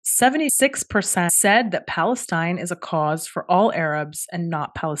76% said that Palestine is a cause for all Arabs and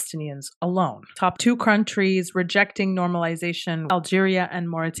not Palestinians alone. Top two countries rejecting normalization, Algeria and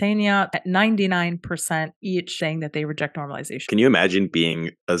Mauritania, at 99% each saying that they reject normalization. Can you imagine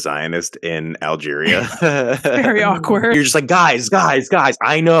being a Zionist in Algeria? Very awkward. You're just like, guys,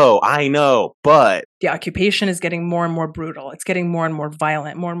 I know, but the occupation is getting more and more brutal. It's getting more and more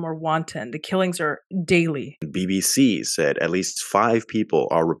violent, more and more wanton. The killings are daily. BBC said at least 5 people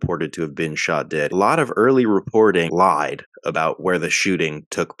are reported to have been shot dead. A lot of early reporting lied about where the shooting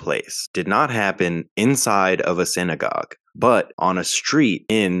took place. Did not happen inside of a synagogue, but on a street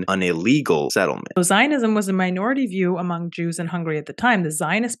in an illegal settlement. So Zionism was a minority view among Jews in Hungary at the time. The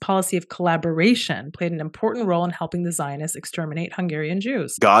Zionist policy of collaboration played an important role in helping the Zionists exterminate Hungarian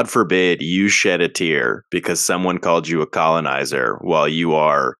Jews. God forbid you shed a tear because someone called you a colonizer while you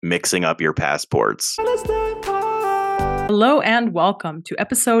are mixing up your passports. Hello and welcome to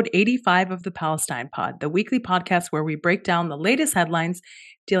episode 85 of the Palestine Pod, the weekly podcast where we break down the latest headlines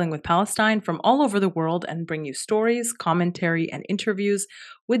dealing with Palestine from all over the world and bring you stories, commentary, and interviews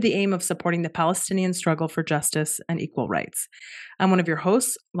with the aim of supporting the Palestinian struggle for justice and equal rights. I'm one of your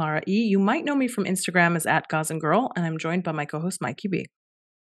hosts, Lara E. You might know me from Instagram as @GazanGirl, and I'm joined by my co-host, Mikey B.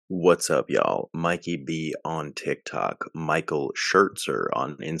 What's up, y'all? Mikey B on TikTok, Michael Schertzer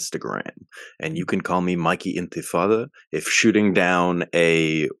on Instagram, and you can call me Mikey Intifada. If shooting down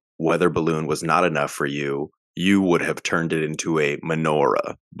a weather balloon was not enough for you, you would have turned it into a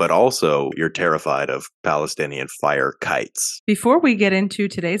menorah. But also, you're terrified of Palestinian fire kites. Before we get into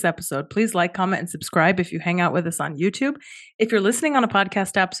today's episode, please like, comment, and subscribe if you hang out with us on YouTube. If you're listening on a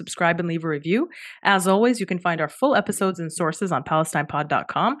podcast app, subscribe and leave a review. As always, you can find our full episodes and sources on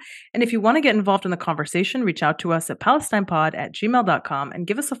PalestinePod.com. And if you want to get involved in the conversation, reach out to us at PalestinePod@gmail.com and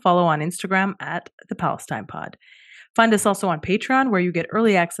give us a follow on Instagram @ThePalestinePod. Find us also on Patreon, where you get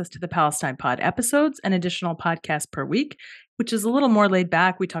early access to the Palestine Pod episodes and additional podcasts per week, which is a little more laid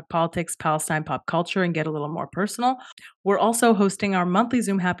back. We talk politics, Palestine, pop culture, and get a little more personal. We're also hosting our monthly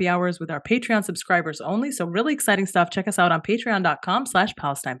Zoom happy hours with our Patreon subscribers only. So really exciting stuff. Check us out on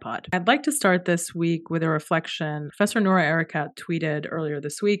patreon.com/PalestinePod. I'd like to start this week with a reflection. Professor Noura Erakat tweeted earlier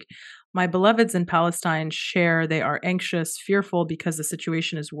this week, "My beloveds in Palestine share they are anxious, fearful because the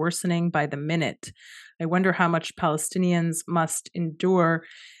situation is worsening by the minute. I wonder how much Palestinians must endure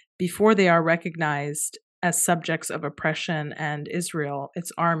before they are recognized as subjects of oppression and Israel,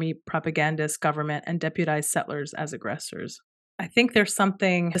 its army, propagandists, government, and deputized settlers as aggressors." I think there's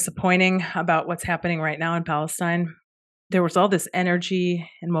something disappointing about what's happening right now in Palestine. There was all this energy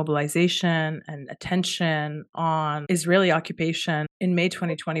and mobilization and attention on Israeli occupation in May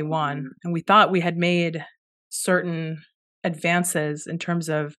 2021, and we thought we had made certain advances in terms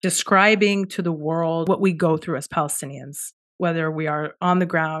of describing to the world what we go through as Palestinians, whether we are on the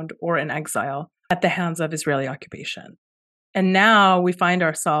ground or in exile at the hands of Israeli occupation. And now we find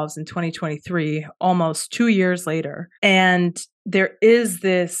ourselves in 2023, almost 2 years later, and there is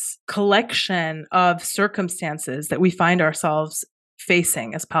this collection of circumstances that we find ourselves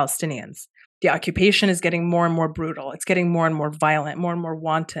facing as Palestinians. The occupation is getting more and more brutal. It's getting more and more violent, more and more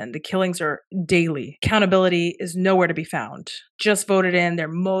wanton. The killings are daily. Accountability is nowhere to be found. Just voted in their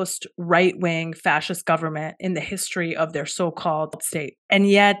most right-wing fascist government in the history of their so-called state. And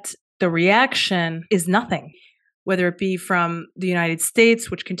yet the reaction is nothing, whether it be from the United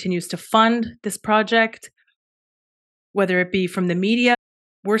States, which continues to fund this project, whether it be from the media.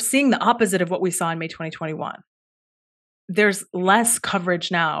 We're seeing the opposite of what we saw in May 2021. There's less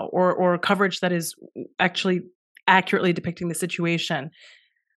coverage now, or coverage that is actually accurately depicting the situation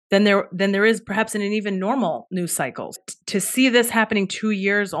than there is perhaps in an even normal news cycle. To see this happening 2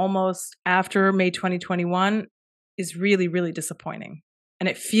 years almost after May 2021 is really, really disappointing. And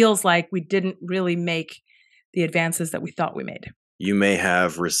it feels like we didn't really make the advances that we thought we made. You may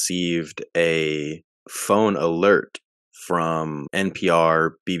have received a phone alert from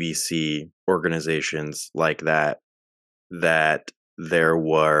NPR, BBC, organizations like that there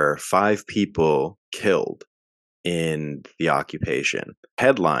were 5 people killed in the occupation.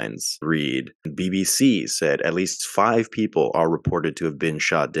 Headlines read, BBC said at least 5 people are reported to have been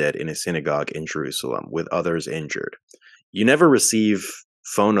shot dead in a synagogue in Jerusalem, with others injured. You never receive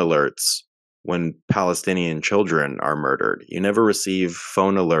phone alerts when Palestinian children are murdered. You never receive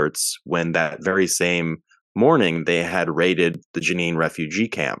phone alerts when that very same morning they had raided the Jenin refugee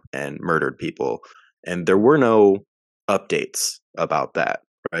camp and murdered people. And there were no updates about that,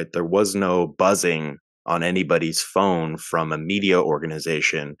 right? There was no buzzing on anybody's phone from a media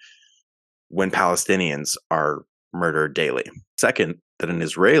organization when Palestinians are murdered daily. Second, that an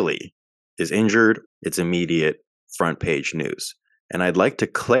Israeli is injured, it's immediate front page news. And I'd like to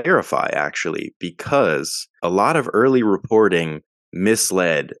clarify, actually, because a lot of early reporting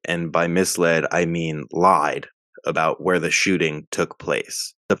misled, and by misled, I mean lied, about where the shooting took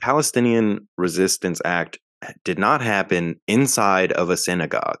place. The Palestinian Resistance Act did not happen inside of a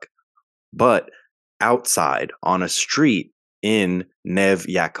synagogue, but outside on a street in Neve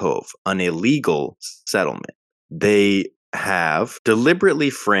Yaakov, an illegal settlement. They have deliberately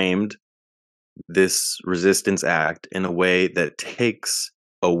framed this Resistance Act in a way that takes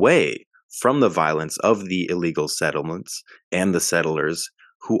away from the violence of the illegal settlements and the settlers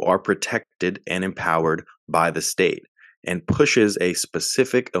who are protected and empowered by the state, and pushes a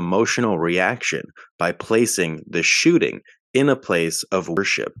specific emotional reaction by placing the shooting in a place of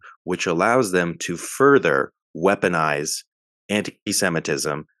worship, which allows them to further weaponize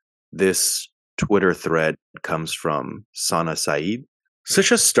anti-Semitism. This Twitter thread comes from Sana Saeed.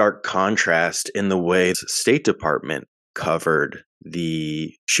 Such a stark contrast in the way the State Department covered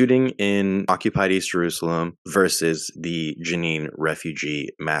the shooting in occupied East Jerusalem versus the Jenin refugee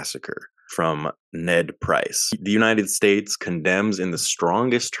massacre. From Ned Price. The United States condemns in the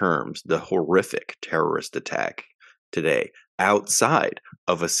strongest terms the horrific terrorist attack today outside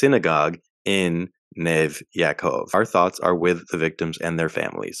of a synagogue in Neve Yaakov. Our thoughts are with the victims and their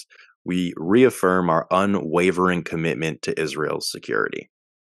families. We reaffirm our unwavering commitment to Israel's security.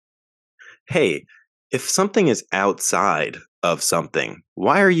 Hey, if something is outside of something,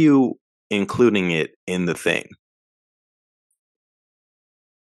 why are you including it in the thing?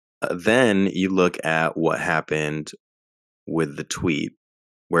 Then you look at what happened with the tweet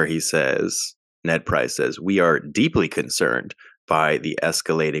where he says, Ned Price says, "We are deeply concerned by the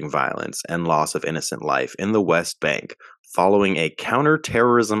escalating violence and loss of innocent life in the West Bank following a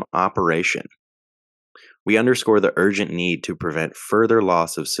counterterrorism operation. We underscore the urgent need to prevent further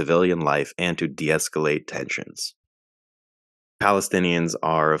loss of civilian life and to de-escalate tensions." Palestinians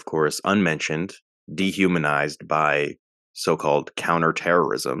are, of course, unmentioned, dehumanized by so-called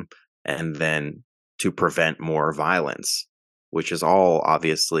counterterrorism, and then to prevent more violence, which is all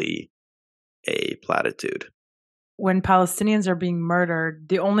obviously a platitude. When Palestinians are being murdered,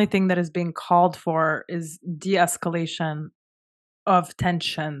 the only thing that is being called for is de-escalation of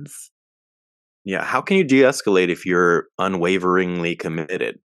tensions. Yeah, how can you de-escalate if you're unwaveringly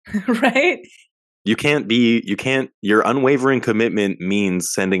committed? Right? Your unwavering commitment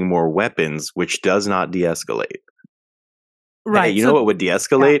means sending more weapons, which does not de-escalate. Right. Hey, you know what would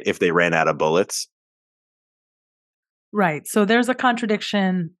de-escalate? If they ran out of bullets. Right. So there's a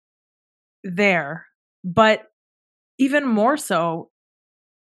contradiction there. But even more so,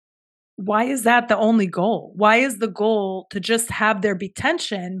 why is that the only goal? Why is the goal to just have there be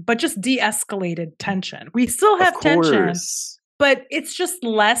tension, but just de-escalated tension? We still have tension, but it's just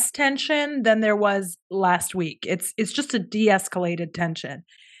less tension than there was last week. It's just a de-escalated tension.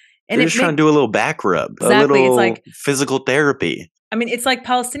 And they're just trying to do a little back rub, exactly. A little, it's like physical therapy. I mean, it's like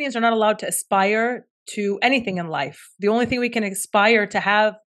Palestinians are not allowed to aspire to anything in life. The only thing we can aspire to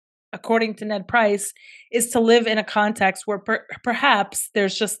have, according to Ned Price, is to live in a context where perhaps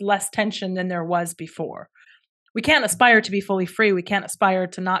there's just less tension than there was before. We can't aspire to be fully free. We can't aspire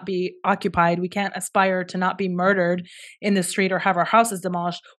to not be occupied. We can't aspire to not be murdered in the street or have our houses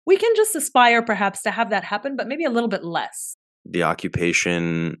demolished. We can just aspire perhaps to have that happen, but maybe a little bit less. The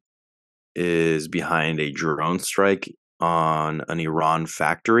occupation is behind a drone strike on an Iran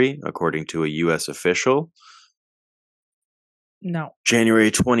factory, according to a U.S. official. No. January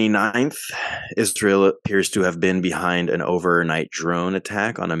 29th, Israel appears to have been behind an overnight drone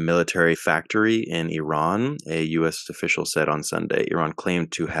attack on a military factory in Iran, a U.S. official said on Sunday. Iran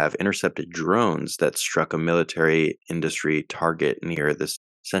claimed to have intercepted drones that struck a military industry target near the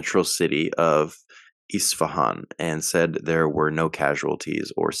central city of Isfahan and said there were no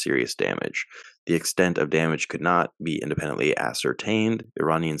casualties or serious damage. The extent of damage could not be independently ascertained.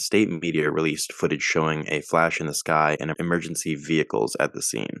 Iranian state media released footage showing a flash in the sky and emergency vehicles at the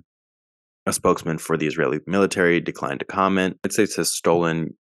scene. A spokesman for the Israeli military declined to comment. The United States has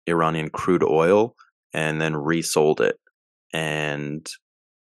stolen Iranian crude oil and then resold it, and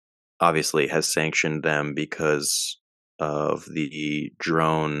obviously has sanctioned them because of the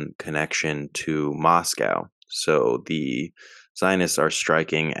drone connection to Moscow. So the Zionists are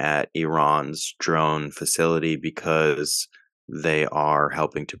striking at Iran's drone facility because they are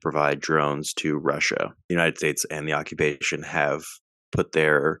helping to provide drones to Russia. The United States and the occupation have put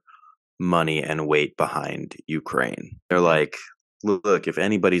their money and weight behind Ukraine. They're like, look, if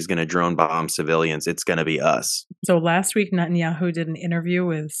anybody's going to drone bomb civilians, it's going to be us. So last week, Netanyahu did an interview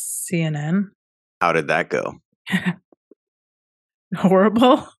with CNN. How did that go?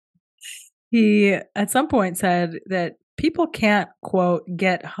 Horrible. He, at some point, said that people can't, quote,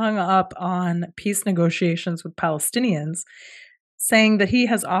 get hung up on peace negotiations with Palestinians, saying that he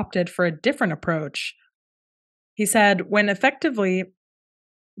has opted for a different approach. He said, when effectively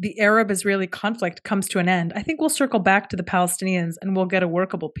the Arab-Israeli conflict comes to an end, I think we'll circle back to the Palestinians and we'll get a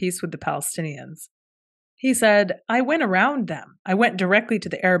workable peace with the Palestinians. He said, I went around them. I went directly to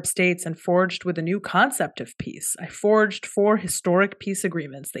the Arab states and forged with a new concept of peace. I forged 4 historic peace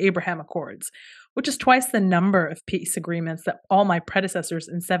agreements, the Abraham Accords, which is twice the number of peace agreements that all my predecessors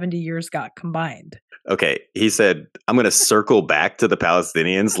in 70 years got combined. Okay, he said, I'm going to circle back to the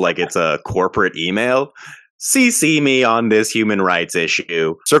Palestinians like it's a corporate email. CC me on this human rights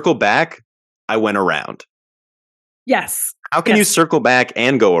issue. Circle back, I went around. Yes. How can you circle back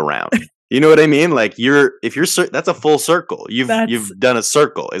and go around? You know what I mean? Like that's a full circle. You've done a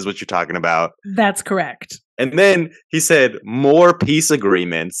circle is what you're talking about. That's correct. And then he said more peace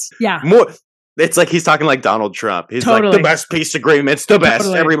agreements. Yeah. More. It's like he's talking like Donald Trump. He's like the best peace agreements, the best.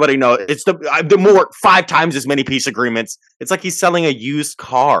 Totally. Everybody knows it's the more 5 times as many peace agreements. It's like he's selling a used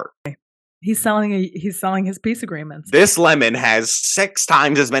car. He's selling his peace agreements. This lemon has 6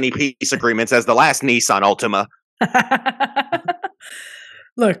 times as many peace agreements as the last Nissan Altima.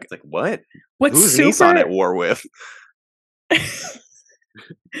 Look, it's like what? Who's Nissan at war with?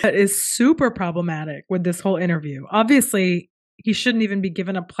 That is super problematic with this whole interview. Obviously, he shouldn't even be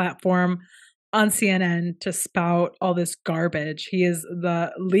given a platform on CNN to spout all this garbage. He is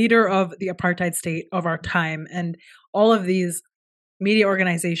the leader of the apartheid state of our time, and all of these media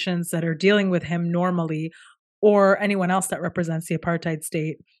organizations that are dealing with him normally, or anyone else that represents the apartheid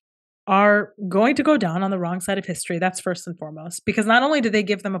state, are going to go down on the wrong side of history. That's first and foremost, because not only do they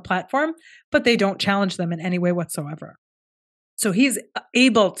give them a platform, but they don't challenge them in any way whatsoever. So he's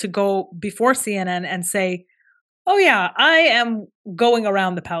able to go before CNN and say, oh yeah, I am going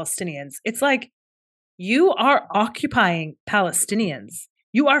around the Palestinians. It's like, you are occupying Palestinians.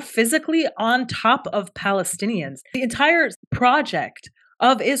 You are physically on top of Palestinians. The entire project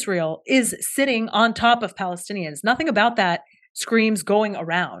of Israel is sitting on top of Palestinians. Nothing about that screams going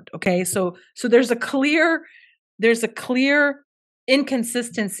around. Okay. So there's a clear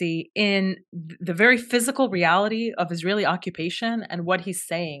inconsistency in the very physical reality of Israeli occupation and what he's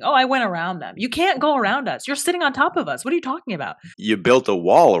saying. Oh, I went around them. You can't go around us. You're sitting on top of us. What are you talking about? You built a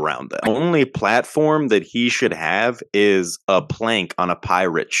wall around them. The only platform that he should have is a plank on a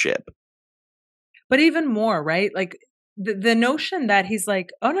pirate ship. But even more, right? Like the notion that he's like,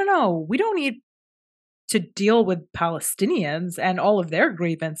 oh, no, we don't need to deal with Palestinians and all of their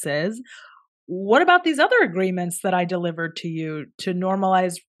grievances. What about these other agreements that I delivered to you to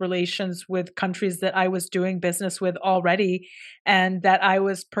normalize relations with countries that I was doing business with already and that I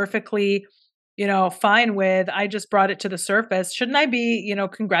was perfectly, fine with? I just brought it to the surface. Shouldn't I be,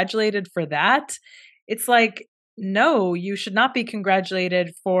 congratulated for that? It's like, no, you should not be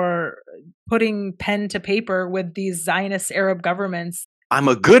congratulated for putting pen to paper with these Zionist Arab governments. I'm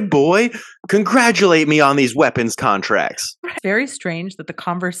a good boy. Congratulate me on these weapons contracts. Very strange that the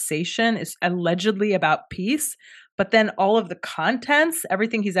conversation is allegedly about peace, but then all of the contents,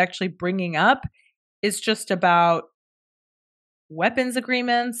 everything he's actually bringing up, is just about weapons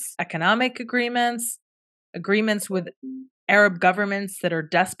agreements, economic agreements, agreements with Arab governments that are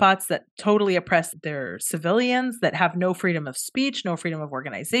despots that totally oppress their civilians, that have no freedom of speech, no freedom of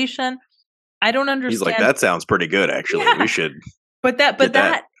organization. I don't understand. He's like, that sounds pretty good, actually. Yeah. We should. But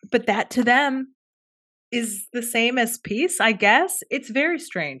that to them is the same as peace, I guess. It's very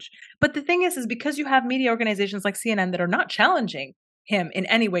strange. But the thing is because you have media organizations like CNN that are not challenging him in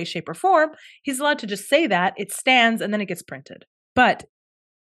any way, shape, or form, he's allowed to just say that, it stands, and then it gets printed. But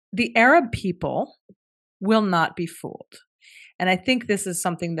the Arab people will not be fooled. And I think this is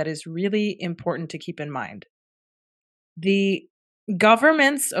something that is really important to keep in mind. The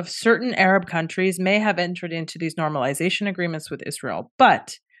governments of certain Arab countries may have entered into these normalization agreements with Israel,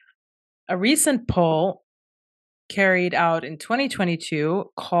 but a recent poll carried out in 2022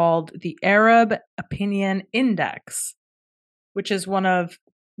 called the Arab Opinion Index, which is one of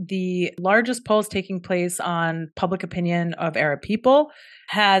the largest polls taking place on public opinion of Arab people,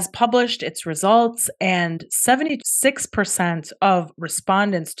 has published its results, and 76% of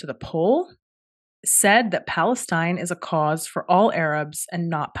respondents to the poll said that Palestine is a cause for all Arabs and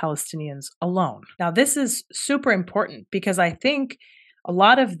not Palestinians alone. Now, this is super important because I think a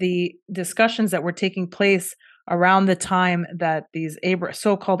lot of the discussions that were taking place around the time that these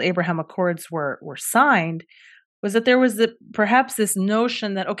so-called Abraham Accords were signed was that there was perhaps this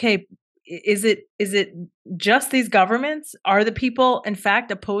notion that, okay, is it just these governments? Are the people, in fact,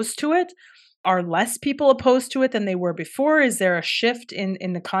 opposed to it? Are less people opposed to it than they were before? Is there a shift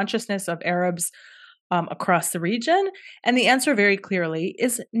in the consciousness of Arabs across the region? And the answer very clearly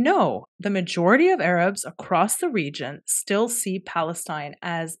is no. The majority of Arabs across the region still see Palestine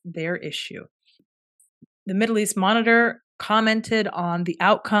as their issue. The Middle East Monitor commented on the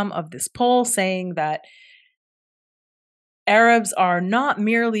outcome of this poll, saying that Arabs are not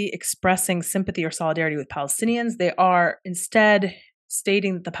merely expressing sympathy or solidarity with Palestinians, they are instead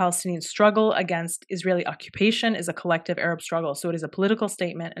stating that the Palestinian struggle against Israeli occupation is a collective Arab struggle. So it is a political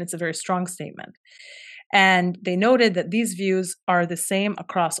statement, and it's a very strong statement. And they noted that these views are the same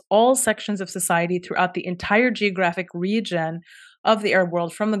across all sections of society throughout the entire geographic region of the Arab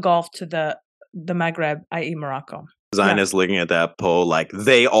world, from the Gulf to the Maghreb, i.e. Morocco. Zionists looking at that poll like,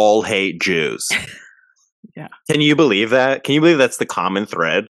 they all hate Jews. Yeah. Can you believe that? Can you believe that's the common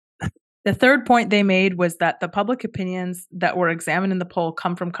thread? The third point they made was that the public opinions that were examined in the poll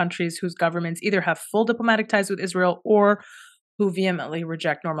come from countries whose governments either have full diplomatic ties with Israel or who vehemently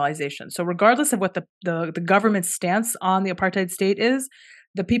reject normalization. So regardless of what the government's stance on the apartheid state is,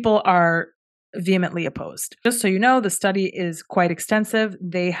 the people are vehemently opposed. Just so you know, the study is quite extensive.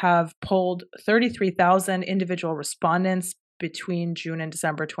 They have polled 33,000 individual respondents between June and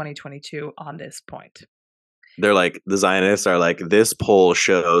December 2022 on this point. They're like, the Zionists are like, this poll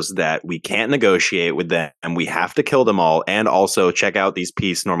shows that we can't negotiate with them and we have to kill them all. And also check out these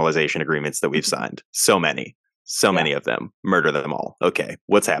peace normalization agreements that we've signed. So many of them. Murder them all. Okay,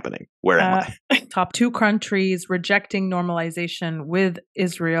 what's happening? Where am I? Top 2 countries rejecting normalization with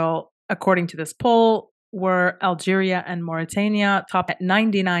Israel, according to this poll, were Algeria and Mauritania, top at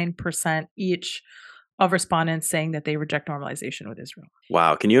 99% each of respondents saying that they reject normalization with Israel.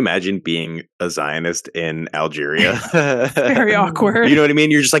 Wow. Can you imagine being a Zionist in Algeria? Very awkward. You know what I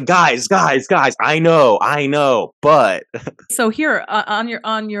mean? You're just like, guys, I know, but. So here,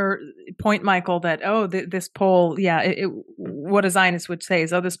 on your point, Michael, that, this poll, what a Zionist would say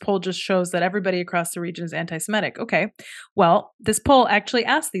is, this poll just shows that everybody across the region is anti-Semitic. Okay. Well, this poll actually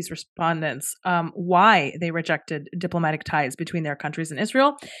asked these respondents why they rejected diplomatic ties between their countries and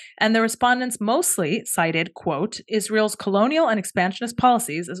Israel. And the respondents mostly cited, quote, Israel's colonial and expansionist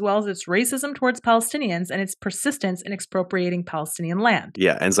policies, as well as its racism towards Palestinians and its persistence in expropriating Palestinian land.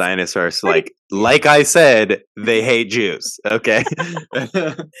 Yeah, and Zionists are like I said, they hate Jews. Okay.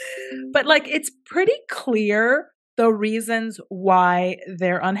 But it's pretty clear the reasons why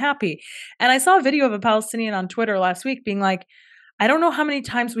they're unhappy. And I saw a video of a Palestinian on Twitter last week being like, I don't know how many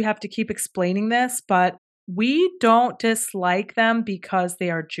times we have to keep explaining this, but we don't dislike them because they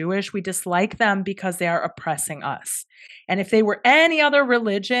are Jewish. We dislike them because they are oppressing us. And if they were any other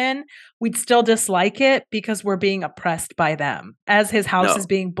religion, we'd still dislike it because we're being oppressed by them, as his house is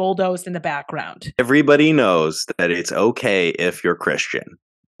being bulldozed in the background. Everybody knows that it's okay if you're Christian,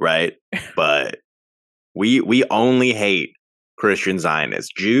 right? But we only hate Christian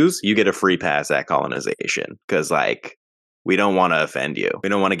Zionists. Jews, you get a free pass at colonization because, we don't want to offend you. We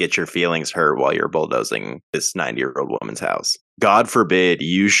don't want to get your feelings hurt while you're bulldozing this 90-year-old woman's house. God forbid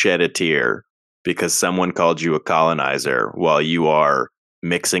you shed a tear because someone called you a colonizer while you are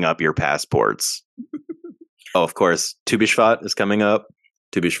mixing up your passports. Oh, of course, Tu B'Shvat is coming up.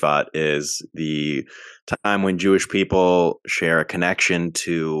 Tu B'Shvat is the time when Jewish people share a connection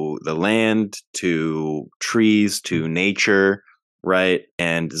to the land, to trees, to nature. Right.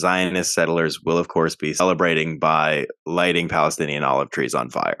 And Zionist settlers will, of course, be celebrating by lighting Palestinian olive trees on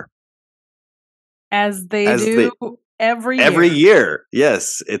fire. As they do every year. Every year.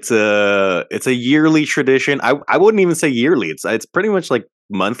 Yes. It's a yearly tradition. I wouldn't even say yearly. It's pretty much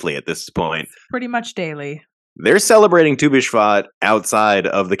monthly at this point. Pretty much daily. They're celebrating Tu B'Shvat outside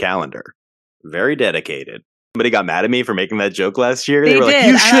of the calendar. Very dedicated. Somebody got mad at me for making that joke last year. They were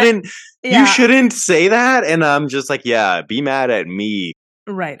like, you shouldn't say that. And I'm just like, yeah, be mad at me.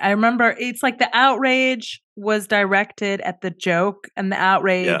 Right. I remember it's the outrage was directed at the joke, and the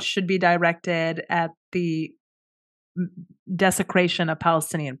outrage should be directed at the desecration of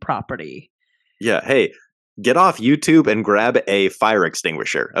Palestinian property. Yeah. Hey, get off YouTube and grab a fire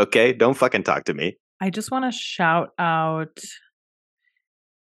extinguisher. Okay. Don't fucking talk to me. I just want to shout out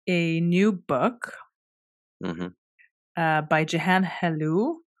a new book. By Jehan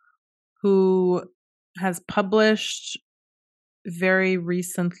Helou, who has published very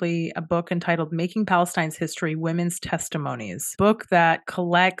recently a book entitled Making Palestine's History, Women's Testimonies, a book that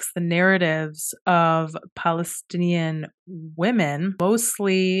collects the narratives of Palestinian women,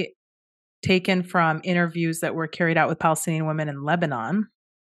 mostly taken from interviews that were carried out with Palestinian women in Lebanon,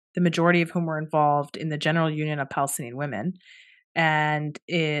 the majority of whom were involved in the General Union of Palestinian Women. And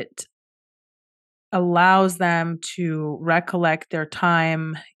it allows them to recollect their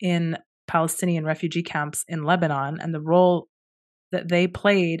time in Palestinian refugee camps in Lebanon and the role that they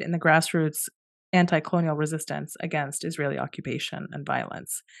played in the grassroots anti-colonial resistance against Israeli occupation and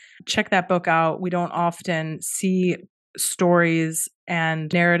violence. Check that book out. We don't often see stories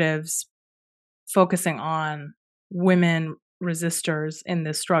and narratives focusing on women resistors in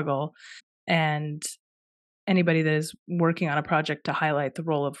this struggle, and anybody that is working on a project to highlight the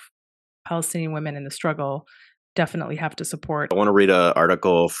role of Palestinian women in the struggle definitely have to support. I want to read an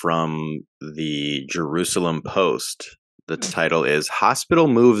article from the Jerusalem Post. The title is "Hospital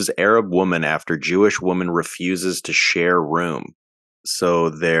Moves Arab Woman After Jewish Woman Refuses to Share Room." So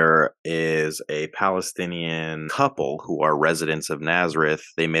there is a Palestinian couple who are residents of Nazareth.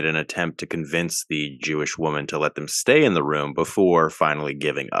 They made an attempt to convince the Jewish woman to let them stay in the room before finally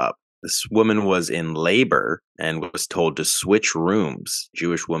giving up. This woman was in labor and was told to switch rooms.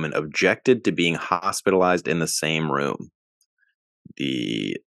 Jewish woman objected to being hospitalized in the same room.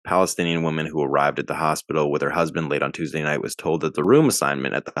 The Palestinian woman who arrived at the hospital with her husband late on Tuesday night was told that the room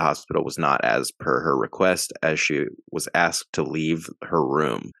assignment at the hospital was not as per her request, as she was asked to leave her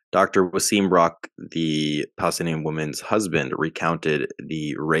room. Dr. Wasim Brock, the Palestinian woman's husband, recounted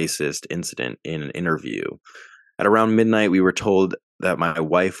the racist incident in an interview. At around midnight, we were told that my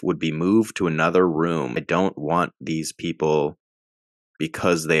wife would be moved to another room. I don't want these people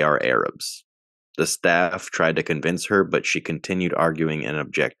because they are Arabs. The staff tried to convince her, but she continued arguing and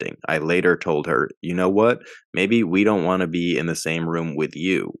objecting. I later told her, you know what? Maybe we don't want to be in the same room with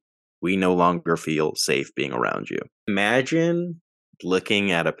you. We no longer feel safe being around you. Imagine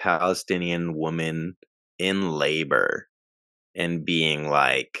looking at a Palestinian woman in labor and being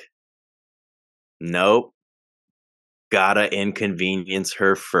like, nope, gotta inconvenience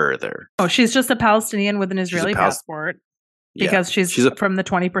her further. Oh, she's just a Palestinian with an Israeli passport because she's from the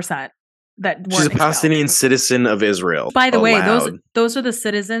 20%. She's a Palestinian citizen of Israel. By the way, those are the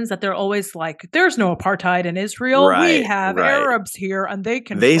citizens that they're always like, there's no apartheid in Israel. We have Arabs here and they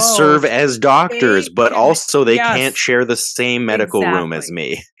can vote. Serve as doctors, but also they can't share the same medical room as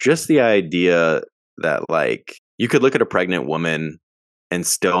me. Just the idea that like you could look at a pregnant woman and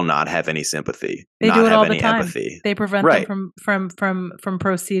still not have any sympathy. They not do it have all any the time. Empathy. They prevent them from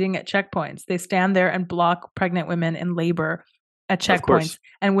proceeding at checkpoints. They stand there and block pregnant women in labor at checkpoints,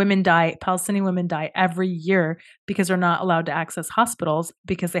 and Palestinian women die every year because they're not allowed to access hospitals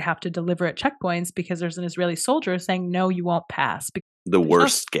because they have to deliver at checkpoints because there's an Israeli soldier saying, no, you won't pass. The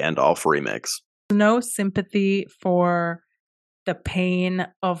worst Gandalf remix. No sympathy for the pain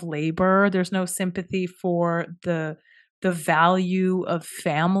of labor. There's no sympathy for the value of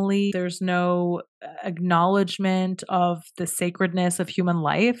family. There's no acknowledgement of the sacredness of human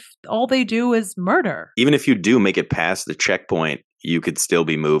life. All they do is murder. Even if you do make it past the checkpoint, you could still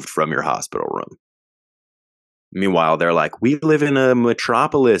be moved from your hospital room. Meanwhile, they're like, we live in a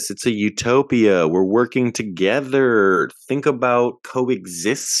metropolis. It's a utopia. We're working together. Think about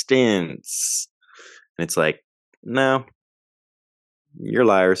coexistence. And it's like, no, you're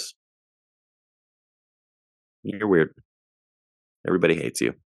liars. You're weird. Everybody hates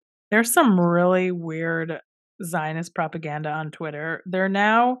you. There's some really weird Zionist propaganda on Twitter. They're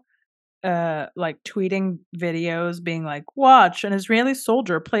now like tweeting videos being like, watch, an Israeli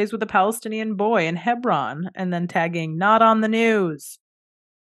soldier plays with a Palestinian boy in Hebron, and then tagging not on the news.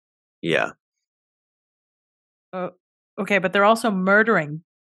 Yeah. Okay, but they're also murdering.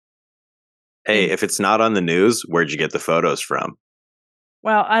 Hey, if it's not on the news, where'd you get the photos from?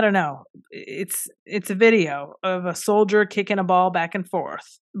 Well, I don't know. It's a video of a soldier kicking a ball back and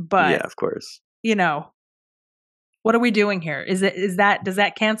forth. But yeah, of course. You know, what are we doing here? Does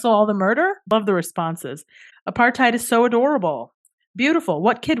that cancel all the murder? Love the responses. Apartheid is so adorable. Beautiful.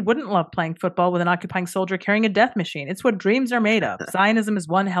 What kid wouldn't love playing football with an occupying soldier carrying a death machine? It's what dreams are made of. Zionism is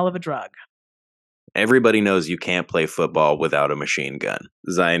one hell of a drug. Everybody knows you can't play football without a machine gun.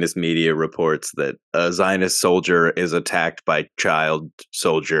 Zionist media reports that a Zionist soldier is attacked by child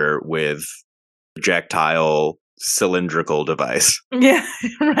soldier with projectile cylindrical device. Yeah,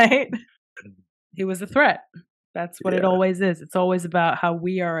 right. He was a threat. That's what it always is. It's always about how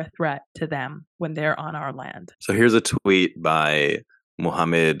we are a threat to them when they're on our land. So here's a tweet by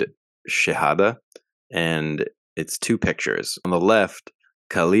Mohammed Shehada, and it's two pictures. On the left,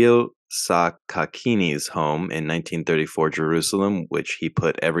 Khalil Sakakini's home in 1934 Jerusalem, which he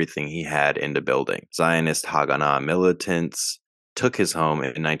put everything he had into building. Zionist Haganah militants took his home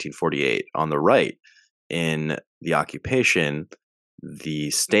in 1948. On the right, in the occupation,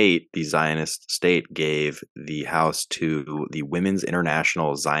 the Zionist state gave the house to the Women's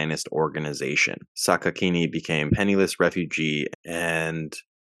International Zionist Organization. Sakakini became penniless refugee, and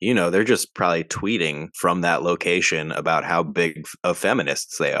they're just probably tweeting from that location about how big of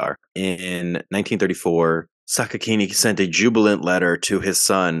feminists they are. In 1934, Sakakini sent a jubilant letter to his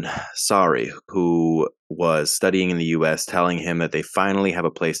son, Sari, who was studying in the U.S., telling him that they finally have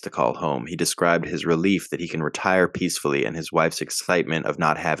a place to call home. He described his relief that he can retire peacefully and his wife's excitement of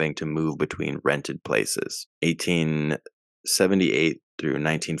not having to move between rented places. 1878 through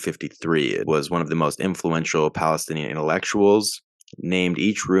 1953, it was one of the most influential Palestinian intellectuals, named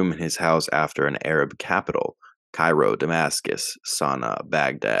each room in his house after an Arab capital: Cairo, Damascus, Sana'a,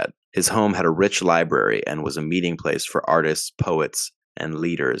 Baghdad. His home had a rich library and was a meeting place for artists, poets, and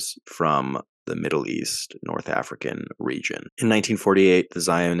leaders from the Middle East, North African region. In 1948, the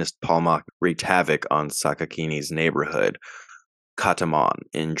Zionist Palmach wreaked havoc on Sakakini's neighborhood, Kataman,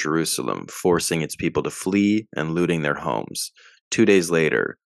 in Jerusalem, forcing its people to flee and looting their homes. 2 days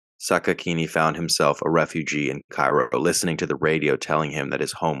later, Sakakini found himself a refugee in Cairo, listening to the radio telling him that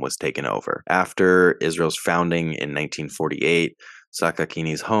his home was taken over. After Israel's founding in 1948,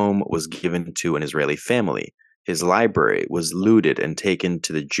 Sakakini's home was given to an Israeli family. His library was looted and taken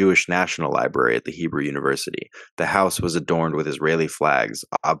to the Jewish National Library at the Hebrew University. The house was adorned with Israeli flags,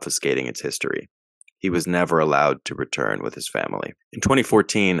 obfuscating its history. He was never allowed to return with his family. In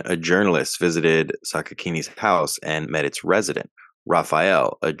 2014, a journalist visited Sakakini's house and met its resident,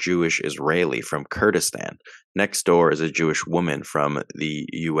 Raphael, a Jewish Israeli from Kurdistan. Next door is a Jewish woman from the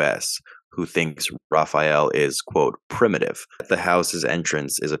U.S. who thinks Raphael is, quote, primitive. At the house's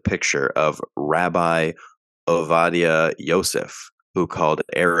entrance is a picture of Rabbi Ovadia Yosef, who called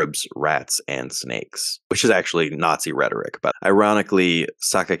Arabs rats and snakes, which is actually Nazi rhetoric. But ironically,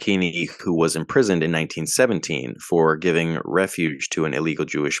 Sakakini, who was imprisoned in 1917 for giving refuge to an illegal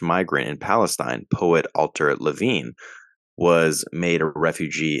Jewish migrant in Palestine, poet Alter Levine, was made a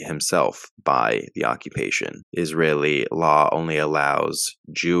refugee himself by the occupation. Israeli law only allows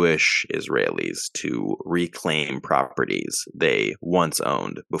Jewish Israelis to reclaim properties they once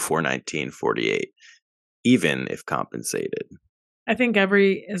owned before 1948, even if compensated. I think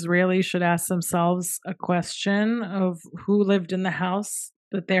every Israeli should ask themselves a question of who lived in the house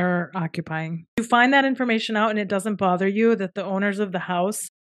that they're occupying. You find that information out and it doesn't bother you that the owners of the house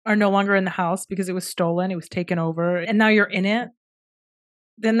are no longer in the house because it was stolen, it was taken over, and now you're in it,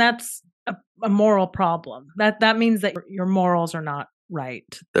 then that's a moral problem. That means that your morals are not right.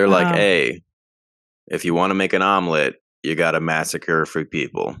 They're like, hey, if you want to make an omelet, you got to massacre free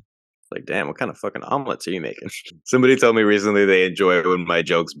people. Like, damn, what kind of fucking omelets are you making? Somebody told me recently they enjoy when my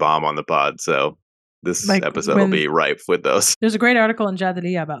jokes bomb on the pod, so this episode will be ripe with those. There's a great article in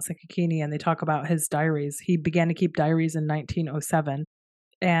Jadaliya about Sakakini, and they talk about his diaries. He began to keep diaries in 1907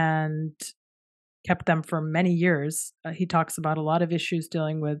 and kept them for many years. He talks about a lot of issues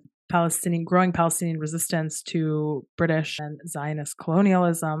dealing with growing Palestinian resistance to British and Zionist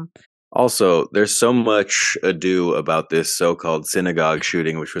colonialism. Also, there's so much ado about this so-called synagogue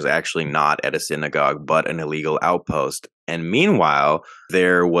shooting, which was actually not at a synagogue, but an illegal outpost. And meanwhile,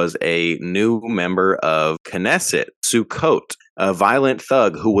 there was a new member of Knesset, Sukkot, a violent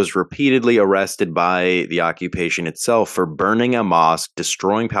thug who was repeatedly arrested by the occupation itself for burning a mosque,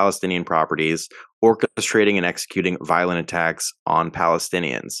 destroying Palestinian properties, orchestrating and executing violent attacks on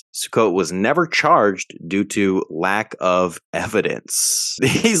Palestinians. Sukkot was never charged due to lack of evidence.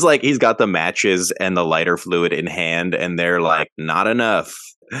 He's got the matches and the lighter fluid in hand, and they're like, not enough.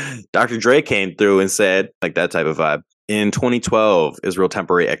 Dr. Dre came through and said, like that type of vibe. In 2012, Israel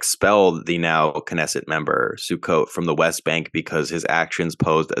temporarily expelled the now Knesset member, Sukkot, from the West Bank because his actions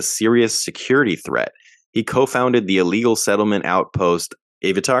posed a serious security threat. He co-founded the illegal settlement outpost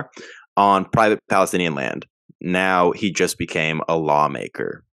Avitar on private Palestinian land. Now he just became a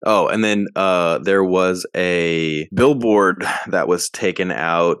lawmaker. Oh, and then there was a billboard that was taken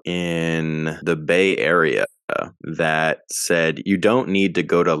out in the Bay Area that said, you don't need to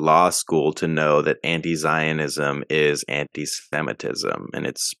go to law school to know that anti-Zionism is anti-Semitism, and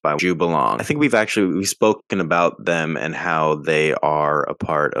it's by Jew Belong. I think we've spoken about them and how they are a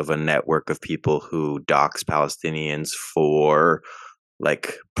part of a network of people who dox Palestinians for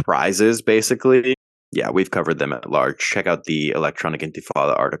like prizes, basically. Yeah, we've covered them at large. Check out the Electronic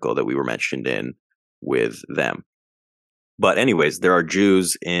Intifada article that we were mentioned in with them. But anyways, there are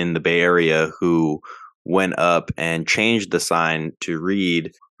Jews in the Bay Area who went up and changed the sign to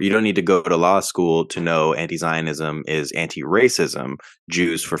read, you don't need to go to law school to know anti-Zionism is anti-racism,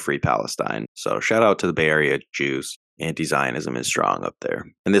 Jews for free Palestine. So shout out to the Bay Area Jews. Anti-Zionism is strong up there.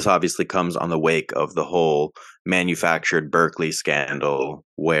 And this obviously comes on the wake of the whole manufactured Berkeley scandal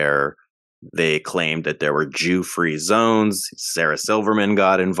where they claimed that there were Jew-free zones. Sarah Silverman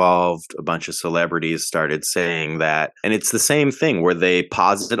got involved. A bunch of celebrities started saying that. And it's the same thing where they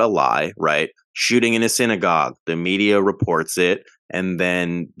posit a lie, right? Shooting in a synagogue. The media reports it. And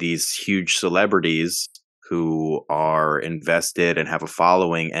then these huge celebrities who are invested and have a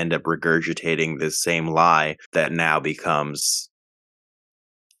following end up regurgitating this same lie that now becomes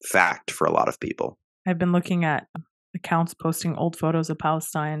fact for a lot of people. I've been looking at accounts posting old photos of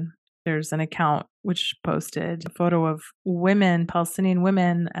Palestine. There's an account which posted a photo of women, Palestinian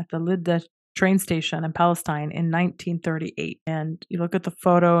women, at the Lidda train station in Palestine in 1938. And you look at the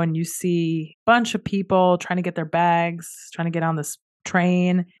photo and you see a bunch of people trying to get their bags, trying to get on this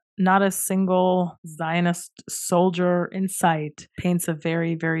train. Not a single Zionist soldier in sight. Paints a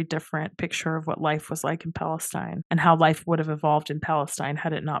very, very different picture of what life was like in Palestine and how life would have evolved in Palestine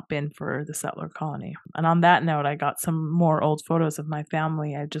had it not been for the settler colony. And on that note, I got some more old photos of my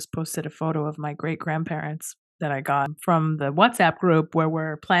family. I just posted a photo of my great-grandparents that I got from the WhatsApp group where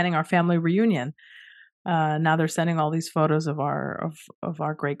we're planning our family reunion. Now they're sending all these photos of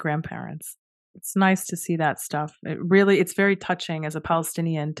our great-grandparents. It's nice to see that stuff. It's very touching as a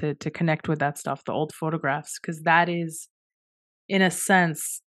Palestinian to connect with that stuff, the old photographs, because that is, in a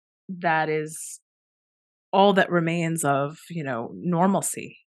sense, that is all that remains of,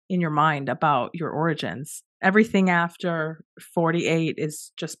 normalcy in your mind about your origins. Everything after 48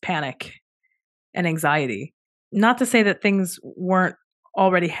 is just panic and anxiety. Not to say that things weren't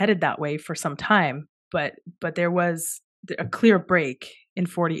already headed that way for some time, but there was a clear break in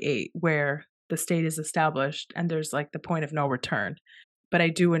 48 where the state is established and there's like the point of no return. But I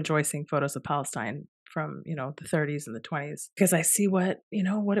do enjoy seeing photos of Palestine from, the 30s and the 20s because I see what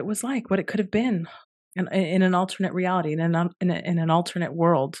it was like, what it could have been in an alternate reality, in an alternate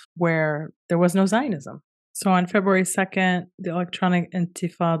world where there was no Zionism. So on February 2nd, the Electronic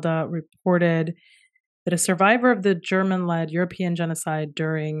Intifada reported that a survivor of the German-led European genocide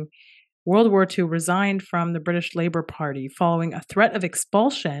during World War II resigned from the British Labour Party following a threat of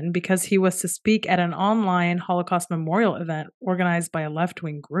expulsion because he was to speak at an online Holocaust memorial event organized by a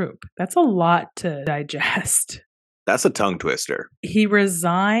left-wing group. That's a lot to digest. That's a tongue twister. He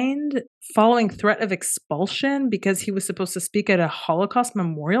resigned following threat of expulsion because he was supposed to speak at a Holocaust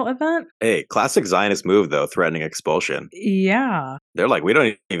memorial event? Hey, classic Zionist move, though, threatening expulsion. Yeah. They're like, we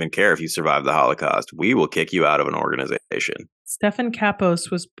don't even care if you survive the Holocaust. We will kick you out of an organization. Stefan Kapos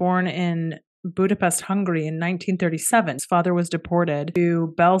was born in Budapest, Hungary in 1937. His father was deported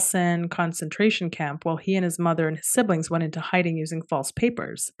to Belsen concentration camp while he and his mother and his siblings went into hiding using false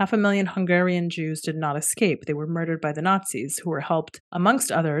papers. 500,000 Hungarian Jews did not escape. They were murdered by the Nazis, who were helped,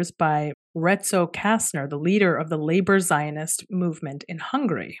 amongst others, by Retzo Kastner, the leader of the labor Zionist movement in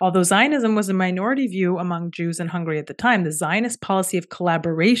Hungary. Although Zionism was a minority view among Jews in Hungary at the time, the Zionist policy of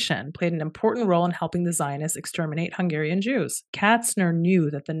collaboration played an important role in helping the Zionists exterminate Hungarian Jews. Kastner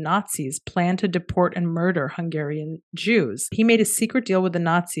knew that the Nazis planned to deport and murder Hungarian Jews. He made a secret deal with the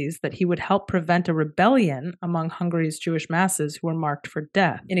Nazis that he would help prevent a rebellion among Hungary's Jewish masses who were marked for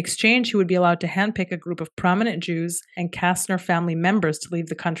death. In exchange, he would be allowed to handpick a group of prominent Jews and Kastner family members to leave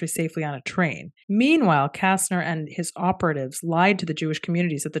the country safely on a train. Meanwhile, Kastner and his operatives lied to the Jewish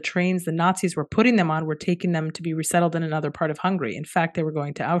communities that the trains the Nazis were putting them on were taking them to be resettled in another part of Hungary. In fact, they were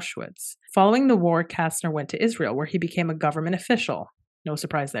going to Auschwitz. Following the war, Kastner went to Israel, where he became a government official. No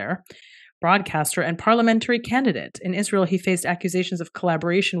surprise there. Broadcaster and parliamentary candidate. In Israel, he faced accusations of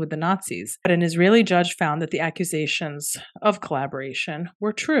collaboration with the Nazis, but an Israeli judge found that the accusations of collaboration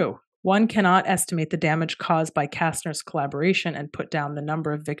were true. One cannot estimate the damage caused by Kastner's collaboration and put down the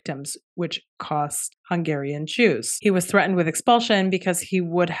number of victims which cost Hungarian Jews. He was threatened with expulsion because he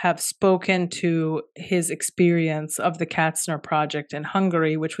would have spoken to his experience of the Kastner project in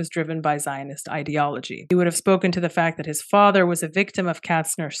Hungary, which was driven by Zionist ideology. He would have spoken to the fact that his father was a victim of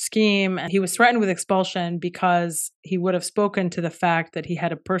Kastner's scheme, and he was threatened with expulsion because he would have spoken to the fact that he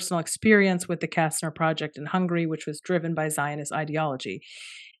had a personal experience with the Kastner project in Hungary, which was driven by Zionist ideology.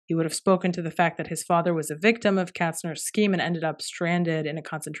 He would have spoken to the fact that his father was a victim of Kastner's scheme and ended up stranded in a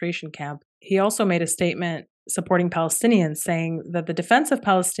concentration camp. He also made a statement supporting Palestinians, saying that the defense of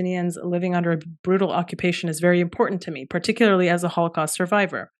Palestinians living under a brutal occupation is very important to me, particularly as a Holocaust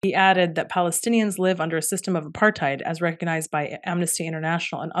survivor. He added that Palestinians live under a system of apartheid as recognized by Amnesty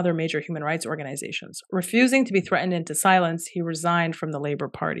International and other major human rights organizations. Refusing to be threatened into silence, he resigned from the Labour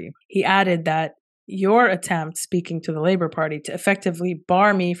Party. He added that your attempt, speaking to the Labour Party, to effectively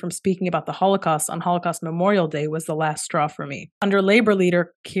bar me from speaking about the Holocaust on Holocaust Memorial Day was the last straw for me. Under Labour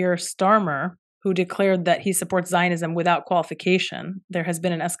leader Keir Starmer, who declared that he supports Zionism without qualification, there has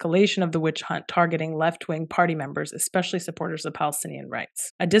been an escalation of the witch hunt targeting left-wing party members, especially supporters of Palestinian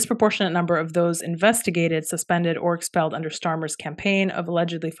rights. A disproportionate number of those investigated, suspended, or expelled under Starmer's campaign of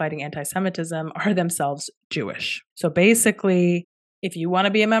allegedly fighting anti-Semitism are themselves Jewish. So basically, if you want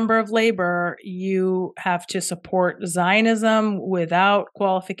to be a member of Labour, you have to support Zionism without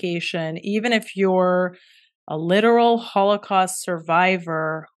qualification, even if you're a literal Holocaust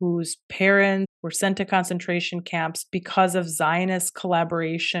survivor whose parents were sent to concentration camps because of Zionist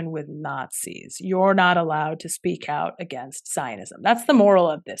collaboration with Nazis. You're not allowed to speak out against Zionism. That's the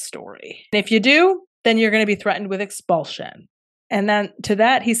moral of this story. And if you do, then you're going to be threatened with expulsion. And then to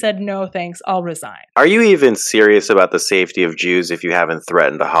that, he said, no, thanks, I'll resign. Are you even serious about the safety of Jews if you haven't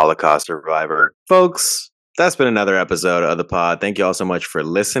threatened a Holocaust survivor? Folks, that's been another episode of the pod. Thank you all so much for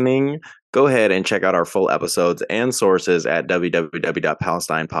listening. Go ahead and check out our full episodes and sources at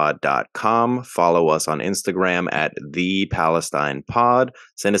www.palestinepod.com. Follow us on Instagram at ThePalestinePod.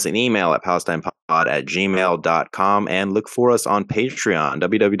 Send us an email at palestinepod@gmail.com and look for us on Patreon,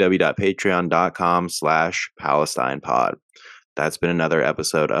 www.patreon.com/PalestinePod. That's been another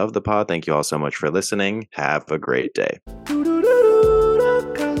episode of the pod. Thank you all so much for listening. Have a great day.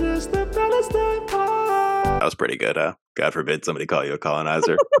 That was pretty good, huh? God forbid somebody call you a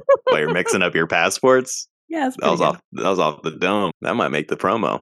colonizer while you're mixing up your passports. Yeah, that was off the dome. That might make the promo.